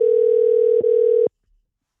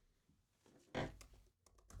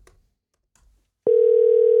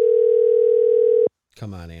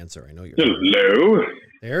Come on, answer. I know you're Hello.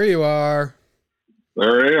 there. You are.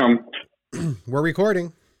 There I am. We're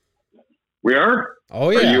recording. We are? Oh,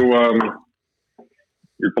 yeah. Are you,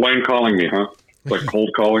 you're blind calling me, huh? Like cold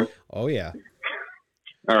calling? Oh, yeah.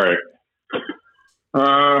 All right.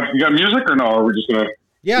 You got music or no? Or are we just going to...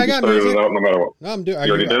 Yeah, I got music. It out no matter what. No, I'm doing. You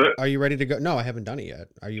already did it? Are you ready to go? No, I haven't done it yet.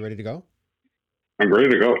 Are you ready to go? I'm ready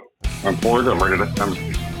to go. I'm bored. I'm ready to...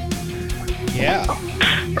 Yeah.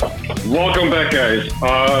 Welcome back, guys.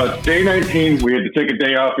 Day 19. We had to take a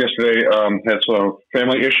day off yesterday. Had some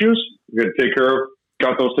family issues. We had to take care of.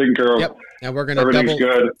 Got those taken care of. Yep. And we're gonna Everything's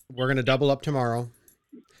good. We're gonna double up tomorrow.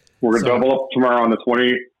 We're gonna double up tomorrow on the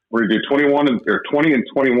 20. We're gonna do 20 and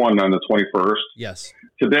 21 on the 21st. Yes.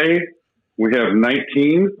 Today we have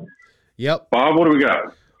 19. Yep. Bob, what do we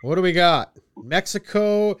got? What do we got?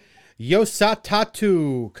 Mexico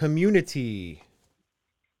Yosatatu community.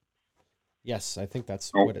 Yes, I think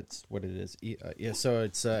that's what it is. Yeah, so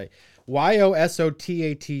it's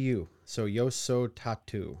Yosotatu. So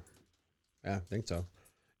Yosotatu. Yeah, I think so.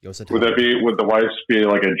 Yosatatu. Would the wives be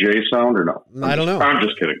like a J sound or no? I don't know. I'm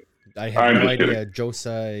just kidding. I have no idea.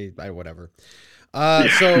 Josai, whatever.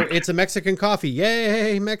 So it's a Mexican coffee.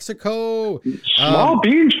 Yay, Mexico! Small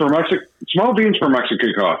beans for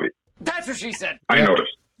Mexican coffee. That's what she said. I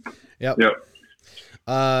noticed. Yep.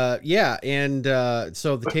 Yeah, and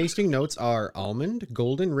so the tasting notes are almond,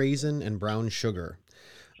 golden raisin, and brown sugar.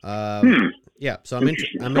 Yeah, so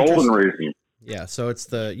I'm golden raisin. Yeah, so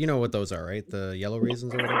it's you know what those are, right? The yellow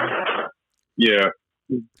raisins or whatever. Yeah.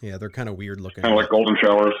 Yeah, they're kind of weird looking. Kind of like golden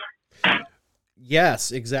showers.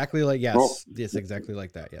 Yes, exactly like yes, exactly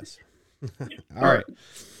like that. Yes. All right.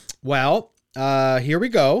 Well, here we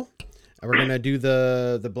go. We're gonna do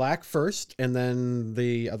the black first, and then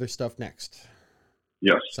the other stuff next.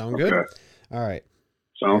 Yes. Sound good? All right.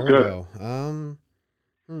 Sounds good.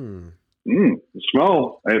 The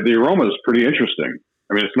smell, the aroma is pretty interesting.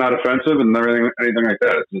 I mean, it's not offensive and anything like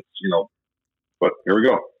that. It's but here we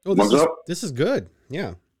go. Oh, this is good.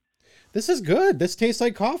 Yeah. This is good. This tastes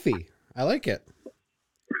like coffee. I like it.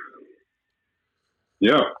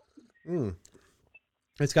 Yeah.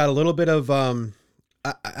 It's got a little bit of, I'm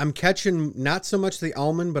catching not so much the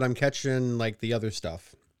almond, but I'm catching like the other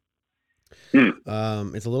stuff.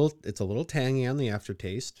 It's a little tangy on the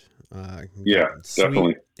aftertaste. Yeah,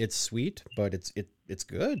 definitely. It's sweet, but it's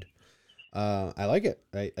good. I like it.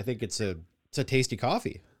 I think it's a tasty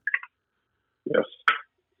coffee. Yes.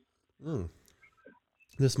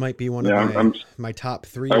 This might be one of my top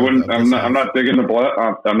three. I'm not digging the black.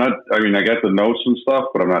 I'm not. I mean, I got the notes and stuff,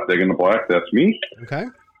 but I'm not digging the black. That's me. Okay.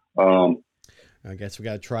 I guess we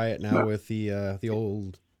got to try it now with the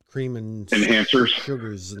old cream and enhancers,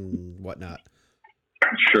 sugars and whatnot.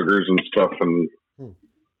 Sugars and stuff and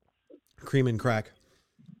cream and crack.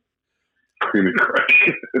 Cream and crack.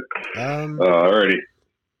 Alrighty.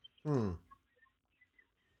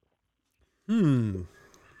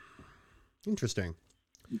 Interesting.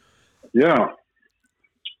 Yeah.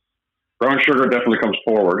 Brown sugar definitely comes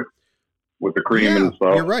forward with the cream and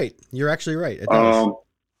stuff. You're right. You're actually right. It does.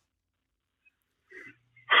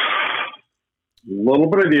 A little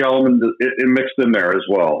bit of the almond it mixed in there as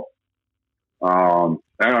well. And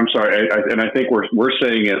I'm sorry, I think we're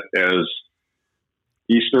saying it as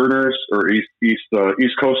Easterners or East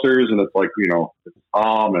Coasters, and it's like it's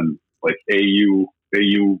almond, like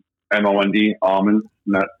AUMOND, almond.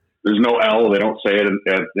 There's no L. They don't say it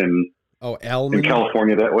in almond in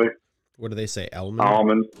California that way. What do they say?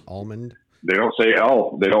 Almond. They don't say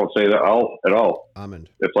L. They don't say the L at all. Almond.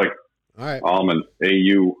 It's like all right. Almond.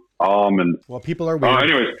 Almond. Well, people are weird.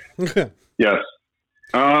 Anyways, yes.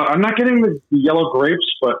 I'm not getting the yellow grapes,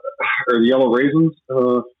 or the yellow raisins.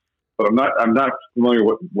 But I'm not familiar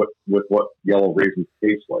with what yellow raisins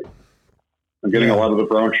taste like. I'm getting a lot of the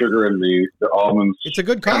brown sugar and the almonds. It's a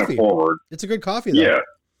good coffee. Forward. It's a good coffee, though.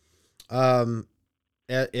 Yeah.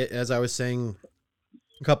 As I was saying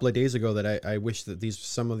a couple of days ago, that I wish that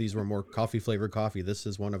some of these were more coffee flavored coffee. This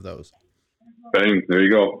is one of those. Bang! There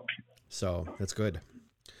you go. So that's good.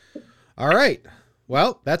 All right.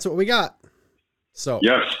 Well, that's what we got. So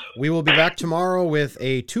yes, we will be back tomorrow with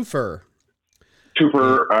a twofer.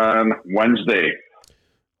 On Wednesday.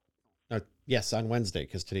 Yes, on Wednesday,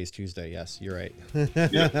 because today's Tuesday. Yes, you're right.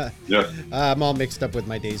 Yeah. I'm all mixed up with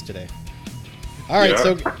my days today. All right,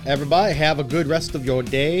 so everybody have a good rest of your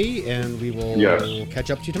day, and we will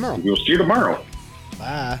catch up to you tomorrow. We'll see you tomorrow.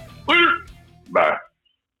 Bye.